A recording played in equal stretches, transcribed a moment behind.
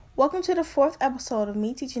Welcome to the fourth episode of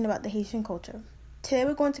me teaching about the Haitian culture. Today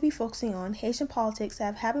we're going to be focusing on Haitian politics that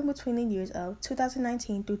have happened between the years of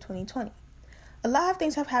 2019 through 2020. A lot of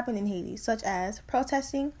things have happened in Haiti, such as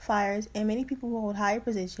protesting, fires, and many people who hold higher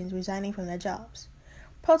positions resigning from their jobs.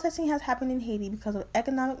 Protesting has happened in Haiti because of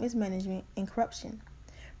economic mismanagement and corruption.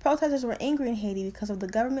 Protesters were angry in Haiti because of the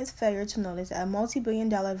government's failure to notice that a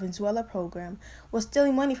multi-billion-dollar Venezuela program was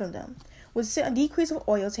stealing money from them, which sent a decrease of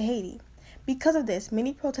oil to Haiti. Because of this,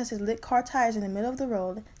 many protesters lit car tires in the middle of the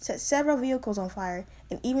road, set several vehicles on fire,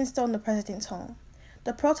 and even stole the president's home.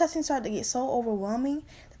 The protesting started to get so overwhelming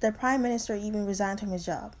that the prime minister even resigned from his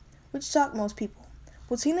job, which shocked most people.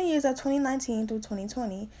 Between the years of 2019 through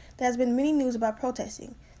 2020, there has been many news about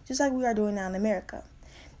protesting, just like we are doing now in America.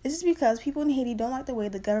 This is because people in Haiti don't like the way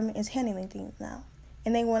the government is handling things now,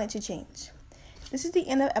 and they want it to change. This is the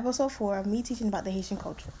end of episode 4 of me teaching about the Haitian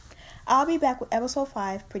culture. I'll be back with episode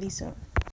 5 pretty soon.